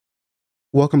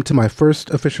Welcome to my first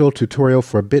official tutorial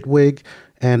for Bitwig,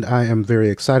 and I am very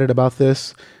excited about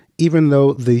this, even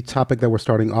though the topic that we're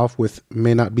starting off with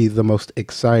may not be the most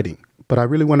exciting. But I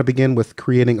really want to begin with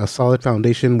creating a solid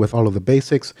foundation with all of the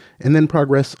basics, and then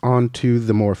progress on to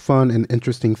the more fun and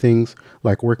interesting things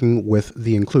like working with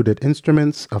the included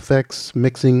instruments, effects,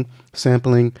 mixing,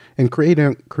 sampling, and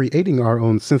creating our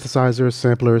own synthesizers,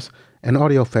 samplers, and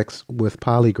audio effects with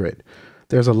Polygrid.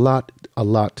 There's a lot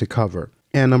to cover,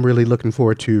 and I'm really looking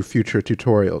forward to future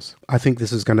tutorials. I think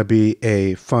this is going to be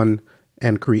a fun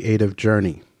and creative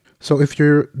journey. So if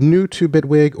you're new to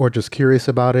Bitwig or just curious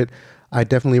about it, I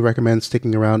definitely recommend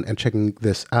sticking around and checking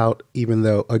this out, even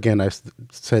though, again, I've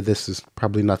said this is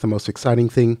probably not the most exciting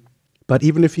thing. But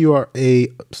even if you are a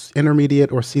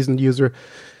intermediate or seasoned user,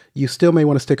 you still may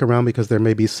want to stick around because there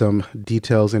may be some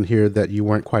details in here that you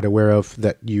weren't quite aware of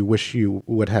that you wish you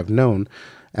would have known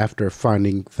after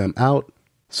finding them out.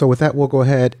 So with that, we'll go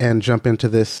ahead and jump into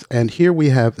this. And here we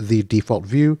have the default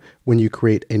view when you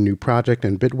create a new project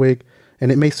in Bitwig.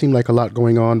 And it may seem like a lot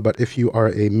going on, but if you are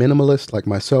a minimalist like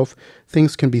myself,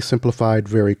 things can be simplified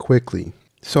very quickly.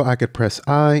 So I could press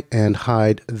I and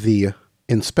hide the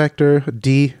inspector,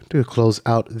 D to close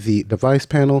out the device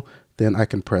panel. Then I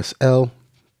can press L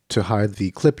to hide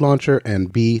the clip launcher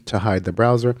and B to hide the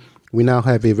browser. We now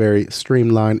have a very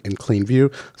streamlined and clean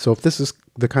view. So if this is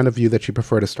the kind of view that you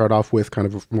prefer to start off with, kind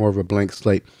of more of a blank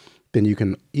slate, then you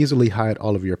can easily hide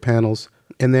all of your panels.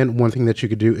 And then one thing that you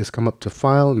could do is come up to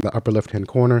File in the upper left-hand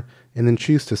corner and then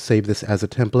choose to save this as a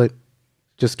template.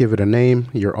 Just give it a name,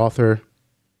 your author,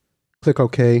 click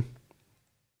OK.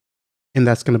 And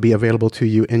that's going to be available to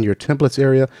you in your templates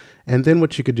area. And then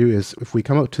what you could do is if we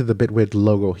come up to the Bitwig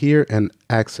logo here and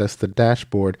access the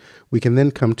dashboard, we can then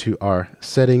come to our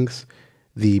settings,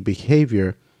 the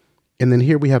behavior, and then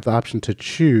here we have the option to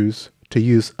choose to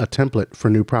use a template for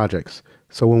new projects.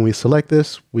 So when we select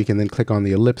this, we can then click on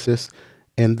the ellipsis,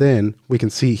 and then we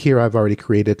can see here I've already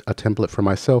created a template for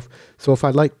myself. So if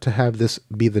I'd like to have this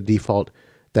be the default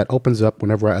that opens up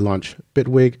whenever I launch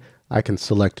Bitwig, I can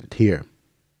select it here.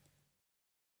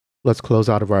 Let's close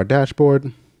out of our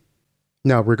dashboard.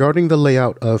 Now, regarding the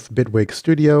layout of Bitwig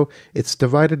Studio, it's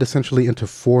divided essentially into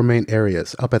four main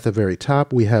areas. Up at the very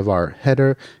top, we have our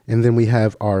header, and then we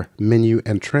have our menu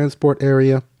and transport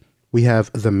area. We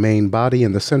have the main body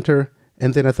in the center,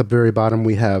 and then at the very bottom,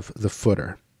 we have the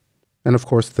footer. And of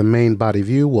course, the main body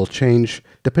view will change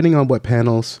depending on what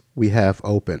panels we have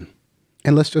open.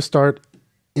 And let's just start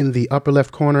in the upper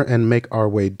left corner and make our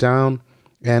way down.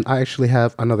 And I actually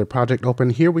have another project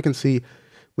open. Here we can see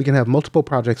we can have multiple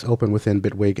projects open within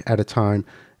Bitwig at a time,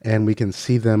 and we can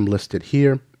see them listed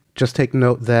here. Just take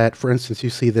note that, for instance, you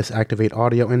see this activate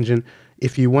audio engine.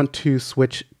 If you want to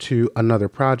switch to another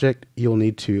project, you'll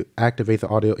need to activate the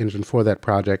audio engine for that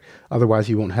project. Otherwise,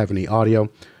 you won't have any audio.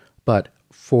 But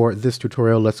for this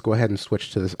tutorial, let's go ahead and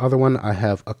switch to this other one. I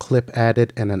have a clip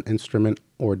added and an instrument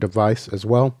or device as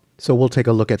well. So we'll take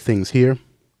a look at things here.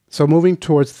 So moving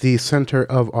towards the center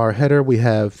of our header, we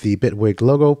have the Bitwig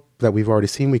logo that we've already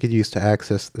seen we could use to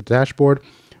access the dashboard.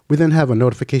 We then have a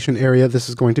notification area. This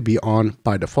is going to be on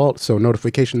by default. So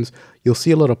notifications, you'll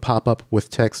see a little pop-up with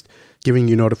text giving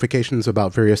you notifications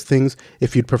about various things.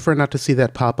 If you'd prefer not to see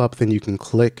that pop-up, then you can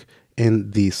click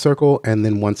in the circle, and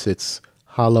then once it's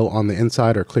hollow on the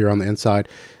inside or clear on the inside,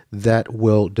 that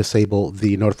will disable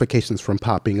the notifications from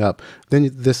popping up.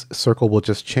 Then this circle will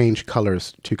just change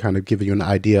colors to kind of give you an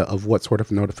idea of what sort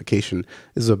of notification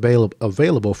is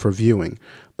available for viewing.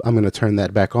 I'm going to turn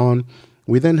that back on.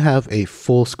 We then have a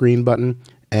full screen button,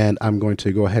 and I'm going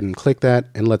to go ahead and click that,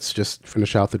 and let's just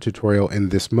finish out the tutorial in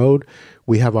this mode.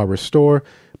 We have our restore.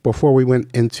 Before we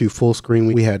went into full screen,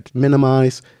 we had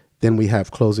minimize, then we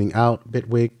have closing out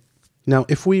Bitwig. Now,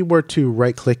 if we were to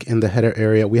right-click in the header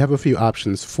area, we have a few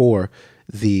options for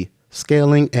the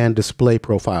scaling and display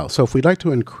profile. So if we'd like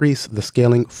to increase the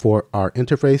scaling for our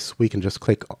interface, we can just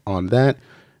click on that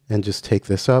and just take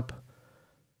this up.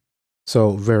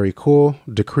 So very cool.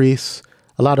 Decrease.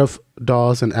 A lot of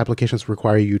DAWs and applications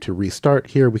require you to restart.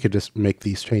 Here, we could just make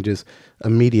these changes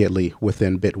immediately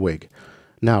within Bitwig.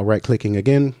 Now, right-clicking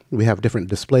again, we have different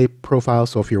display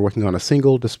profiles. So if you're working on a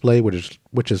single display,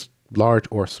 which is large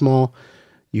or small,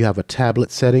 you have a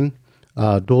tablet setting,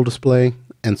 dual display,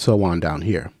 and so on down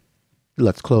here.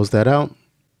 Let's close that out.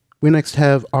 We next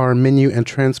have our menu and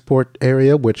transport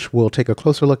area, which we'll take a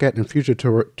closer look at in future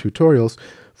tutorials.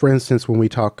 For instance, when we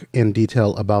talk in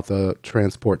detail about the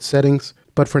transport settings.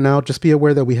 But for now, just be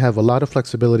aware that we have a lot of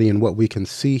flexibility in what we can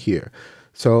see here.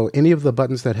 So any of the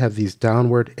buttons that have these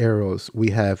downward arrows,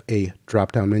 we have a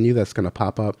drop-down menu that's going to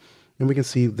pop up. And we can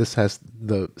see this has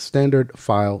the standard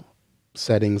file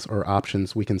settings or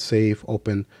options. We can save,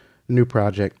 open, new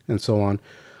project, and so on.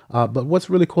 But what's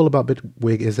really cool about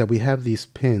Bitwig is that we have these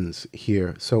pins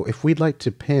here. So if we'd like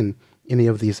to pin any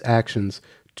of these actions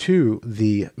to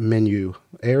the menu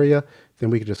area, then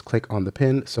we can just click on the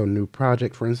pin. So new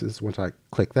project, for instance, once I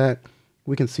click that,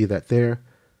 we can see that there.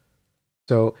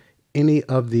 So any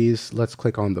of these, let's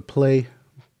click on the play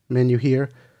menu here.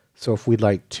 So if we'd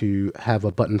like to have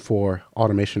a button for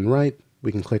automation right,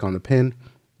 we can click on the pin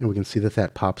and we can see that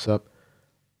that pops up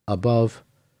above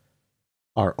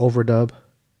our overdub.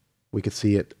 We can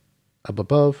see it up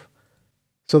above.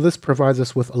 So this provides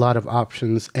us with a lot of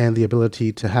options and the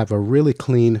ability to have a really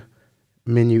clean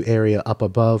menu area up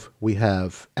above. We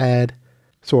have add.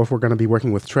 So if we're going to be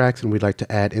working with tracks and we'd like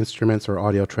to add instruments or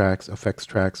audio tracks, effects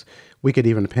tracks, we could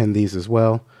even pin these as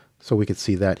well. So we could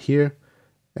see that here.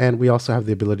 And we also have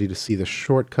the ability to see the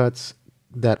shortcuts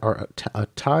that are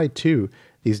tied to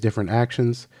these different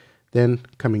actions. Then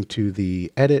coming to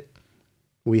the edit,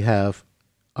 we have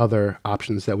other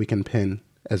options that we can pin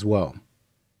as well.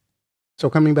 So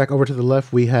coming back over to the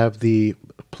left, we have the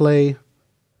play,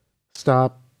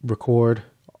 stop, record,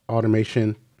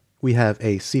 automation. We have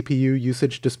a CPU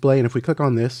usage display, and if we click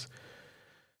on this,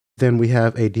 then we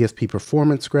have a DSP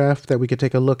performance graph that we could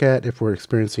take a look at if we're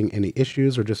experiencing any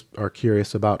issues or just are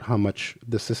curious about how much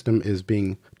the system is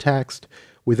being taxed.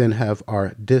 We then have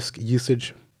our disk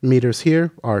usage meters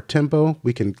here, our tempo.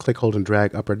 We can click, hold, and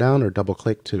drag up or down or double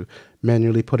click to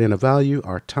manually put in a value,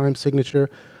 our time signature,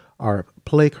 our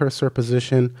play cursor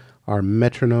position, our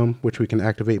metronome, which we can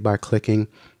activate by clicking,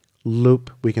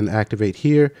 loop we can activate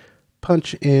here,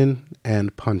 punch in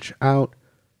and punch out.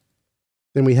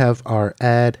 Then we have our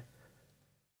add,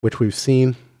 which we've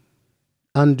seen,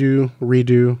 undo,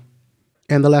 redo.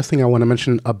 And the last thing I want to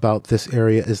mention about this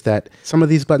area is that some of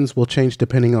these buttons will change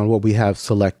depending on what we have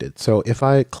selected. So if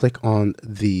I click on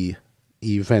the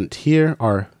event here,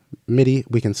 our MIDI,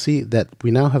 we can see that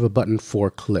we now have a button for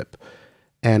clip.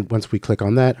 And once we click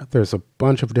on that, there's a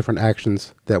bunch of different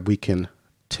actions that we can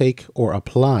take or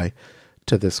apply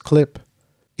to this clip.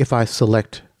 If I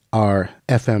select our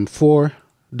FM4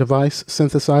 device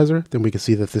synthesizer, then we can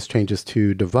see that this changes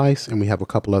to device, and we have a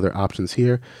couple other options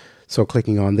here. So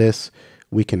clicking on this,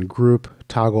 we can group,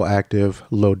 toggle active,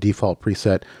 load default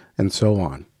preset, and so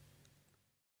on.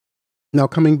 Now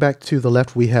coming back to the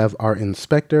left, we have our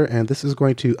inspector, and this is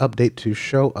going to update to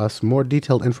show us more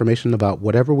detailed information about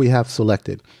whatever we have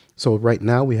selected. So right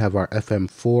now we have our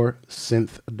FM4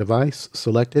 synth device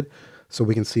selected, so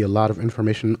we can see a lot of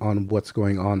information on what's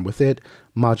going on with it,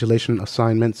 modulation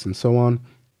assignments, and so on.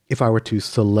 If I were to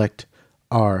select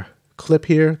our clip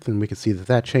here, then we can see that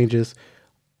that changes.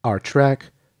 Our track,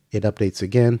 it updates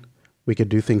again. We could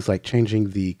do things like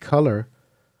changing the color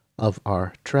of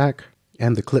our track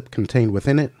and the clip contained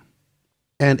within it.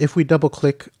 And if we double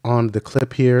click on the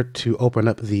clip here to open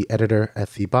up the editor at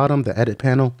the bottom, the edit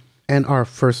panel, and our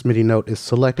first MIDI note is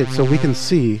selected, so we can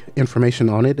see information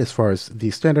on it as far as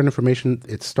the standard information,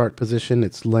 its start position,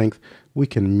 its length. We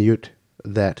can mute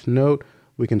that note.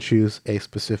 We can choose a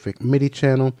specific MIDI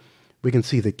channel. We can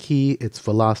see the key, its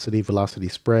velocity, velocity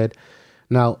spread.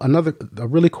 Now, a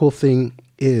really cool thing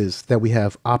is that we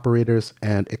have operators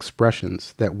and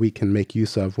expressions that we can make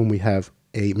use of when we have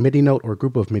a MIDI note or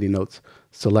group of MIDI notes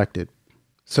selected.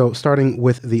 So starting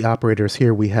with the operators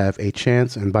here, we have a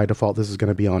chance, and by default, this is going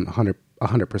to be on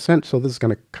 100%. So this is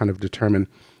going to kind of determine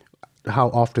how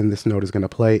often this note is going to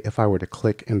play. If I were to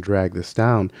click and drag this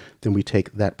down, then we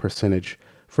take that percentage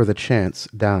for the chance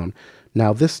down.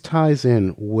 Now this ties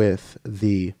in with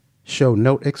the show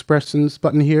note expressions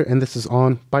button here, and this is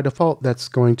on. By default, that's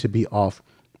going to be off.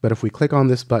 But if we click on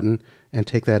this button and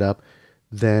take that up,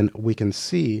 then we can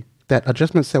see that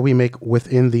adjustments that we make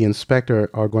within the inspector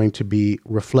are going to be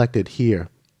reflected here.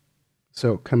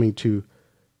 So coming to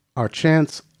our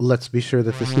chance, let's be sure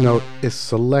that this note is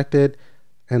selected,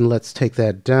 and let's take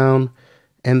that down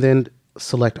and then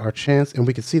select our chance, and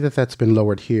we can see that that's been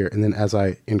lowered here. And then as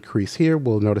I increase here,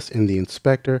 we'll notice in the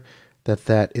inspector that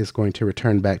that is going to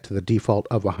return back to the default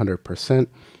of 100%.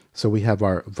 So we have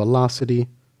our velocity,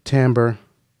 timbre,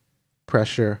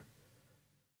 pressure,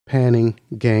 panning,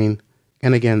 gain,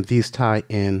 and again, these tie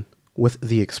in with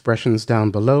the expressions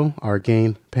down below, our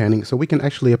gain, panning. So we can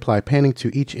actually apply panning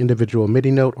to each individual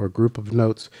MIDI note or group of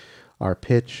notes, our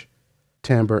pitch,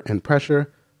 timbre, and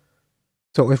pressure.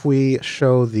 So if we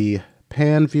show the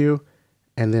pan view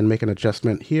and then make an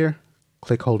adjustment here,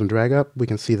 click, hold, and drag up, we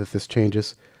can see that this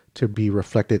changes to be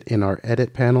reflected in our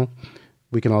edit panel.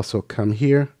 We can also come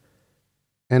here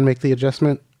and make the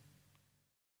adjustment.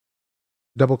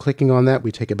 Double clicking on that,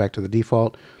 we take it back to the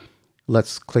default.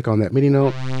 Let's click on that MIDI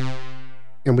note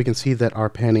And we can see that our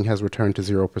panning has returned to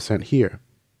 0% here.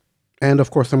 And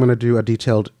of course, I'm going to do a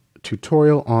detailed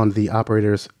tutorial on the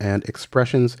operators and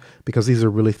expressions because these are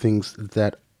really things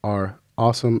that are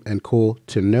awesome and cool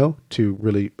to know, to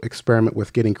really experiment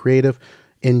with getting creative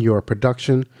in your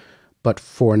production. But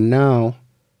for now,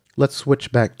 let's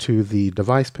switch back to the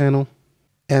device panel.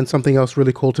 And something else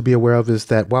really cool to be aware of is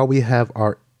that while we have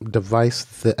our device,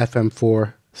 the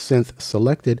FM4 synth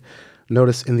selected,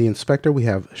 notice in the inspector we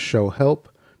have show help.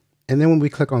 And then when we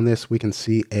click on this, we can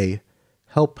see a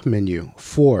help menu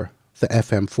for the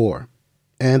FM4.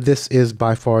 And this is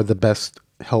by far the best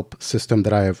help system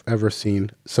that I have ever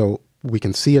seen. So we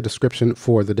can see a description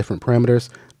for the different parameters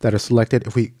that are selected.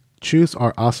 If we choose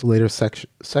our oscillator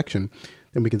section,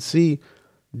 then we can see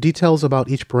details about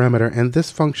each parameter, and this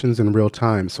functions in real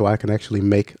time. So I can actually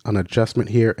make an adjustment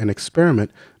here and experiment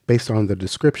based on the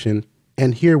description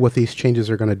and hear what these changes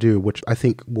are going to do, which I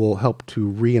think will help to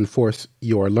reinforce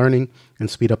your learning and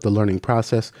speed up the learning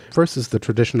process versus the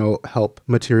traditional help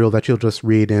material that you'll just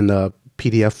read in a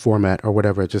PDF format or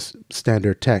whatever, just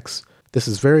standard text. This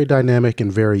is very dynamic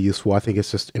and very useful. I think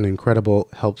it's just an incredible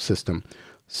help system.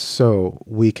 So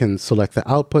we can select the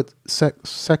output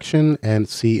section and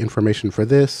see information for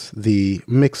this, the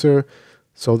mixer.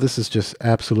 So this is just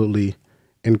absolutely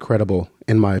incredible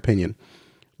in my opinion.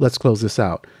 Let's close this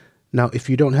out. Now, if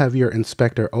you don't have your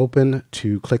inspector open,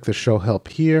 to click the show help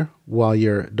here while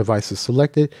your device is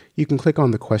selected, you can click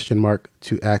on the question mark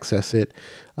to access it.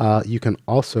 You can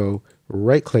also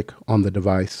right click on the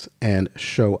device and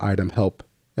show item help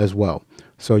as well.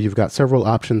 So you've got several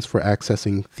options for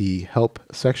accessing the help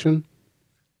section.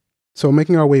 So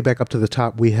making our way back up to the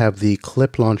top, we have the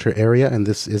clip launcher area, and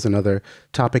this is another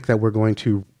topic that we're going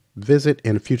to visit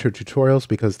in future tutorials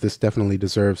because this definitely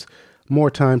deserves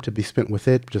more time to be spent with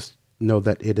it. Just know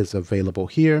that it is available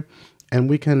here, and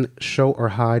we can show or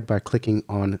hide by clicking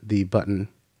on the button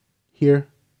here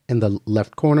in the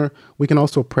left corner. We can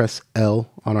also press L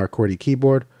on our QWERTY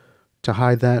keyboard to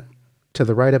hide that. To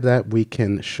the right of that, we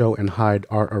can show and hide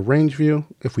our arrange view.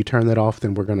 If we turn that off,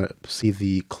 then we're going to see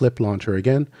the clip launcher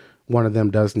again. One of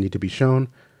them does need to be shown.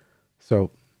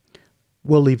 So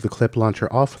we'll leave the clip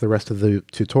launcher off for the rest of the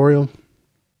tutorial.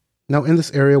 Now in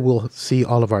this area, we'll see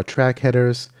all of our track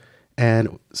headers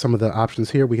and some of the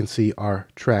options here. We can see our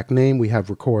track name. We have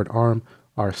record arm,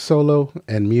 our solo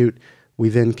and mute. We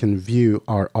then can view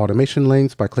our automation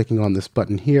lanes by clicking on this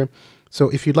button here. So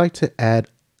if you'd like to add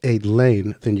a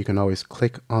lane, then you can always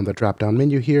click on the drop down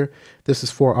menu here. This is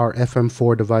for our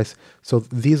FM4 device. So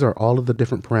these are all of the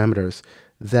different parameters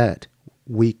that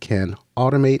we can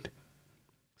automate.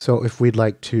 So if we'd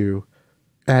like to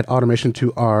add automation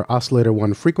to our oscillator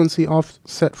 1 frequency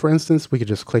offset, for instance, we could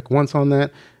just click once on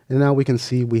that. And now we can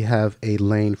see we have a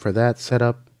lane for that set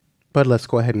up. But let's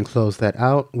go ahead and close that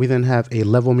out. We then have a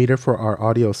level meter for our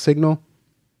audio signal.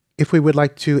 If we would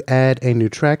like to add a new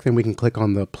track, then we can click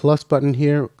on the plus button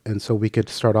here. And so we could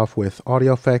start off with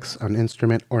audio effects, an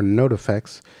instrument, or note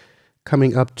effects.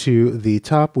 Coming up to the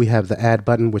top, we have the add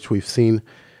button, which we've seen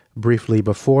briefly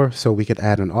before. So we could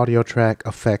add an audio track,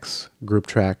 effects, group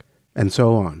track, and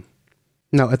so on.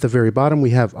 Now at the very bottom,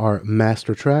 we have our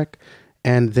master track.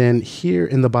 And then here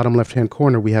in the bottom left-hand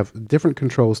corner, we have different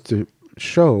controls to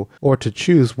show or to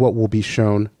choose what will be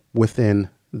shown within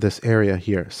this area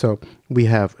here. So we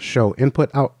have show input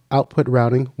output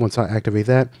routing. Once I activate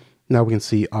that, now we can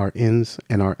see our ins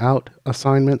and our out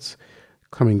assignments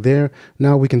coming there.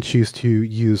 Now we can choose to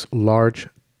use large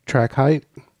track height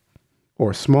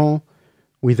or small.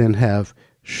 We then have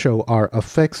show our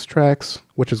effects tracks,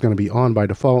 which is going to be on by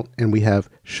default, and we have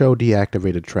show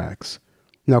deactivated tracks.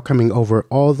 Now coming over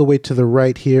all the way to the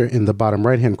right here in the bottom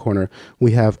right hand corner,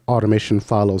 we have automation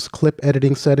follows clip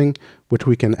editing setting, which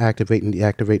we can activate and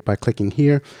deactivate by clicking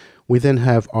here. We then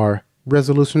have our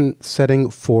resolution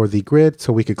setting for the grid,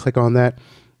 so we could click on that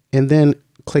and then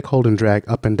click, hold, and drag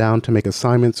up and down to make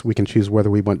assignments. We can choose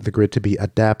whether we want the grid to be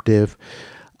adaptive.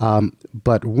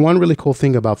 But one really cool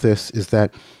thing about this is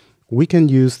that we can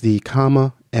use the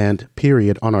comma and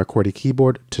period on our QWERTY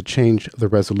keyboard to change the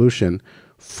resolution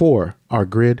for our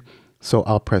grid. So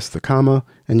I'll press the comma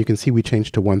and you can see we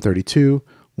change to 132,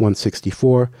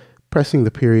 164, pressing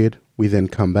the period, we then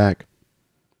come back.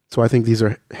 So I think these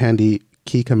are handy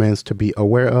key commands to be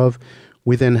aware of.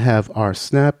 We then have our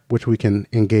snap, which we can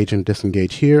engage and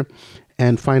disengage here.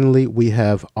 And finally, we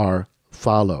have our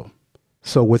follow.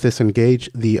 So with this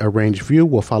engage, the arrange view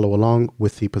will follow along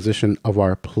with the position of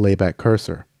our playback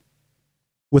cursor.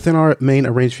 Within our main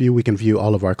arrange view, we can view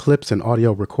all of our clips and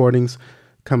audio recordings.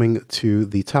 Coming to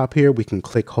the top here, we can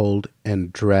click, hold,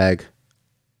 and drag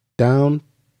down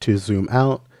to zoom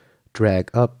out, drag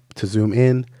up to zoom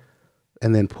in,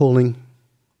 and then pulling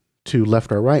to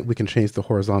left or right, we can change the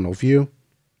horizontal view.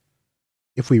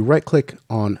 If we right click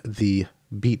on the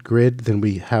beat grid, then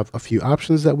we have a few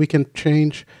options that we can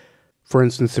change. For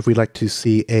instance, if we'd like to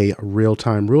see a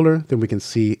real-time ruler, then we can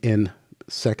see in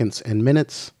seconds and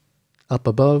minutes up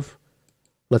above.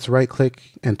 Let's right click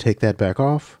and take that back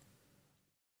off.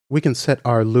 We can set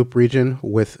our loop region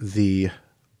with the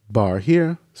bar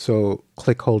here. So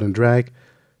click, hold, and drag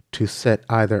to set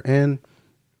either end.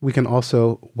 We can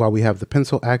also, while we have the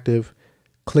pencil active,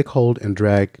 click, hold, and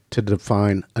drag to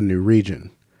define a new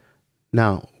region.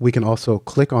 Now, we can also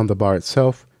click on the bar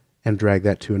itself and drag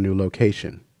that to a new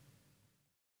location.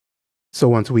 So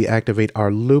once we activate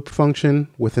our loop function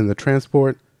within the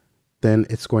transport, then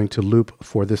it's going to loop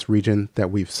for this region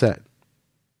that we've set.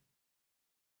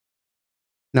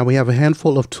 Now we have a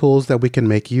handful of tools that we can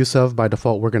make use of. By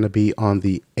default, we're going to be on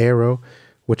the arrow,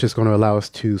 which is going to allow us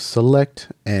to select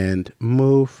and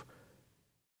move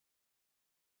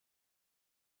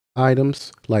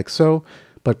items like so.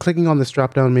 But clicking on this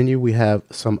drop-down menu, we have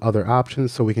some other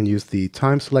options. So we can use the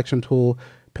time selection tool,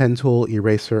 pen tool,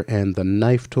 eraser, and the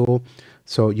knife tool.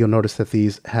 So you'll notice that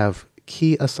these have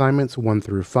key assignments 1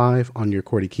 through 5 on your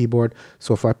QWERTY keyboard.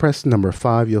 So if I press number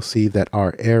 5, you'll see that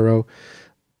our arrow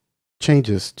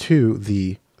changes to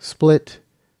the split,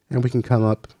 and we can come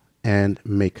up and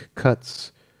make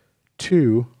cuts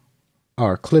to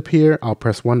our clip here. I'll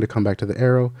press 1 to come back to the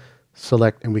arrow,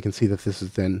 select, and we can see that this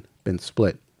has then been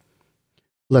split.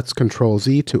 Let's Control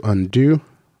Z to undo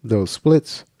those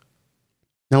splits.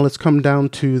 Now let's come down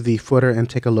to the footer and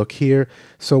take a look here.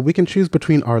 So we can choose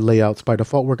between our layouts. By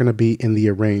default, we're going to be in the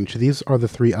arrange. These are the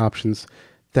 3 options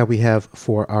that we have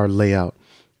for our layout.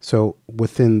 So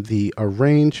within the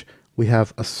arrange, we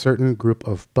have a certain group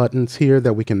of buttons here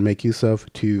that we can make use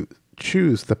of to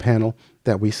choose the panel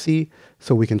that we see.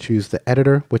 So we can choose the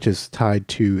editor, which is tied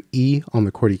to E on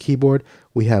the QWERTY keyboard.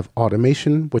 We have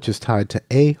automation, which is tied to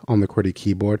A on the QWERTY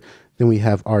keyboard. Then we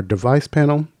have our device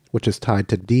panel, which is tied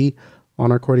to D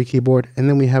on our QWERTY keyboard. And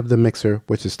then we have the mixer,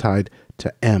 which is tied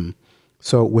to M.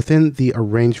 So within the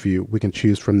arrange view, we can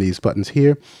choose from these buttons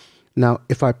here. Now,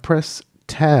 if I press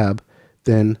tab,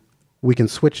 then we can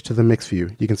switch to the mix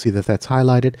view. You can see that that's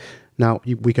highlighted. Now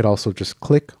we could also just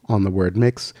click on the word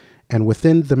mix, and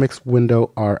within the mix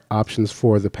window are options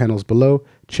for the panels below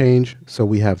change. So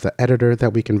we have the editor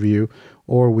that we can view,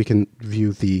 or we can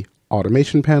view the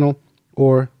automation panel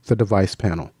or the device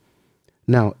panel.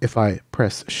 Now, if I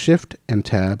press shift and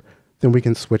tab, then we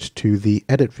can switch to the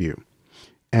edit view.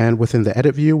 And within the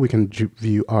edit view, we can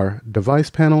view our device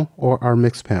panel or our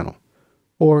mix panel,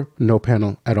 or no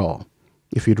panel at all,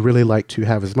 if you'd really like to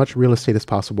have as much real estate as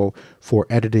possible for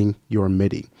editing your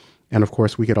MIDI. And of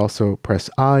course, we could also press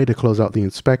I to close out the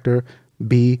inspector,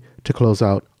 B to close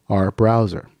out our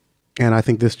browser. And I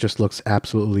think this just looks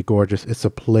absolutely gorgeous. It's a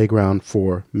playground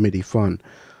for MIDI fun.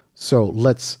 So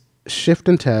let's shift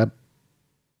and tab,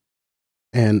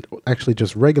 and actually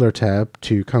just regular tab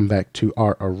to come back to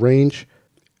our arrange.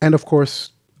 And of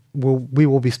course, we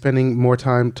will be spending more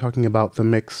time talking about the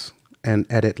mix and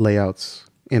edit layouts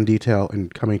in detail in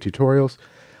coming tutorials.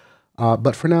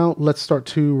 But for now, let's start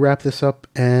to wrap this up.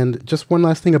 And just one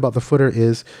last thing about the footer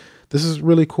is this is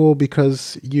really cool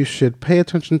because you should pay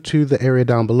attention to the area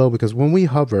down below, because when we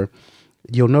hover,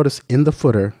 you'll notice in the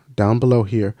footer down below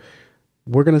here,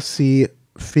 we're going to see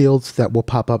fields that will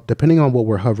pop up depending on what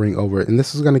we're hovering over. And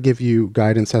this is going to give you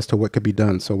guidance as to what could be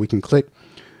done. So we can click,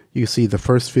 you see the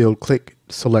first field, click,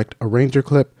 select arranger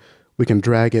clip. We can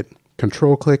drag it,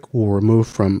 control click will remove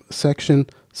from section,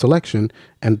 selection,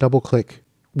 and double click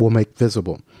will make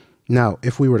visible. Now,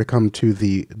 if we were to come to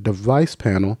the device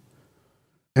panel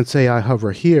and say I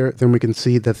hover here, then we can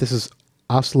see that this is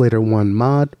oscillator 1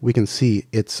 mod. We can see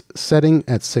it's setting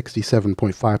at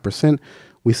 67.5%.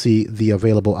 We see the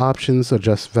available options,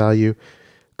 adjust value,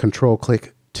 control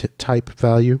click to type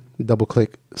value, double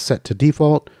click set to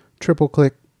default, triple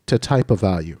click to type a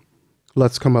value.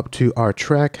 Let's come up to our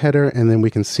track header, and then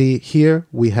we can see here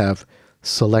we have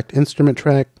select instrument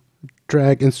track,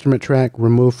 drag instrument track,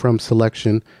 remove from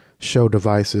selection, show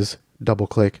devices, double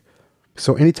click.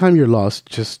 So anytime you're lost,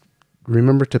 just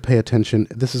remember to pay attention.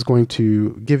 This is going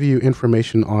to give you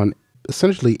information on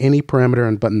essentially any parameter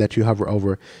and button that you hover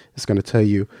over. Is going to tell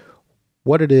you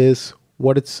what it is,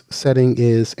 what its setting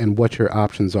is, and what your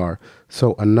options are.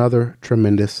 So another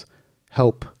tremendous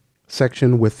help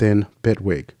section within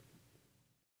Bitwig.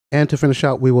 And to finish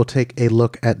out, we will take a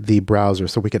look at the browser.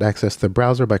 So we could access the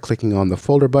browser by clicking on the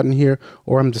folder button here,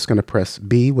 or I'm just going to press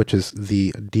B, which is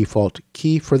the default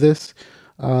key for this.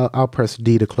 I'll press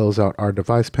D to close out our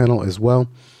device panel as well.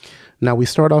 Now we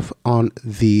start off on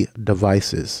the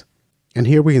devices. And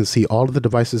here we can see all of the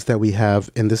devices that we have,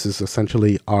 and this is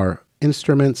essentially our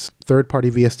instruments,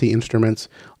 third-party VST instruments,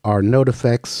 our note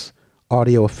effects,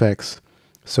 audio effects,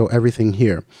 so everything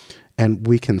here. And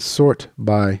we can sort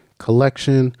by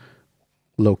collection,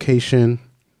 location,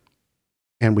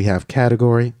 and we have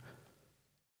category.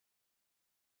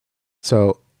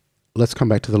 So let's come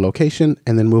back to the location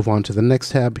and then move on to the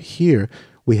next tab. Here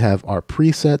we have our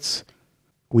presets,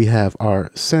 we have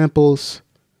our samples,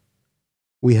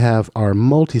 we have our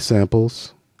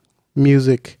multi-samples,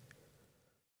 music,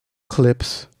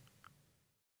 clips,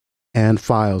 and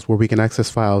files, where we can access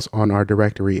files on our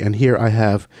directory. And here I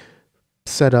have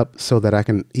set up so that I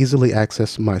can easily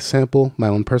access my sample, my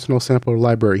own personal sample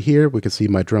library here. We can see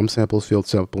my drum samples, field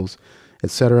samples,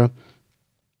 etc.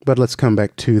 But let's come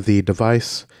back to the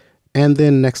device. And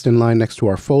then next in line, next to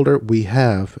our folder, we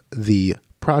have the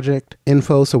project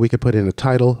info. So we could put in a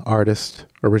title, artist,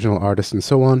 original artist, and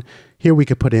so on. Here we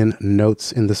could put in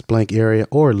notes in this blank area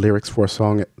or lyrics for a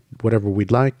song, whatever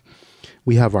we'd like.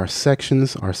 We have our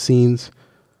sections, our scenes.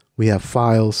 We have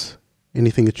files,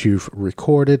 anything that you've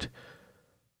recorded,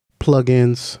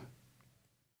 plugins.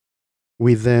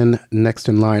 We then, next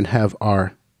in line, have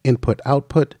our input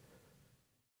output.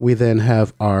 We then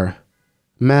have our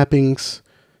mappings.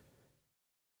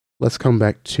 Let's come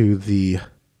back to the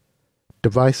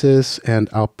devices and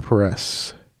I'll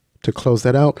press to close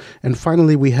that out. And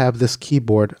finally, we have this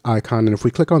keyboard icon. And if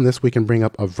we click on this, we can bring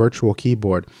up a virtual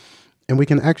keyboard. And we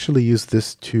can actually use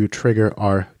this to trigger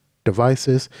our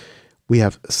devices. We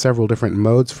have several different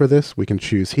modes for this. We can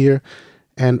choose here.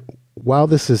 And while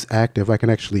this is active, I can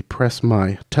actually press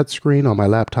my touchscreen on my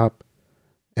laptop.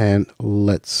 And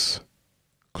let's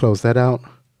close that out.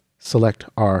 Select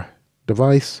our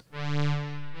device.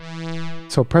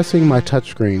 So pressing my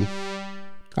touchscreen,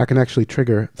 I can actually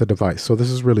trigger the device. So this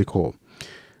is really cool.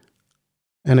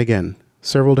 And again,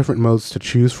 several different modes to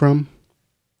choose from.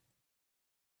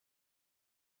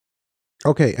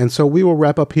 Okay, and so we will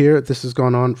wrap up here. This has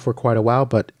gone on for quite a while,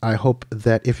 but I hope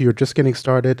that if you're just getting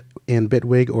started in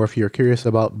Bitwig, or if you're curious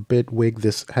about Bitwig,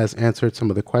 this has answered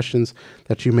some of the questions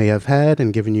that you may have had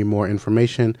and given you more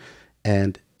information.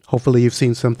 And hopefully you've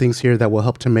seen some things here that will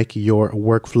help to make your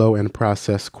workflow and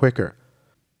process quicker.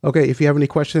 Okay, if you have any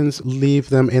questions, leave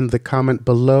them in the comment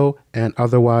below, and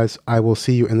otherwise I will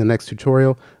see you in the next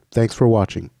tutorial. Thanks for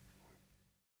watching.